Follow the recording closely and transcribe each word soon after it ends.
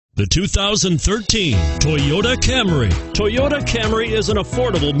The 2013 Toyota Camry. Toyota Camry is an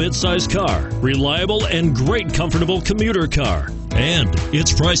affordable midsize car, reliable and great comfortable commuter car, and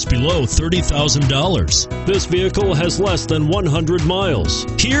it's priced below $30,000. This vehicle has less than 100 miles.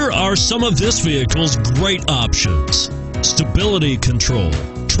 Here are some of this vehicle's great options: stability control,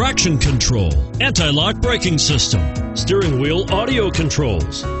 traction control, anti-lock braking system, steering wheel audio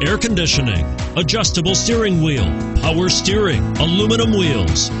controls, air conditioning, adjustable steering wheel, power steering, aluminum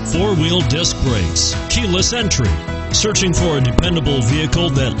wheels, four-wheel disc brakes, keyless entry. Searching for a dependable vehicle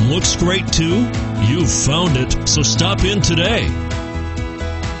that looks great too? You've found it, so stop in today.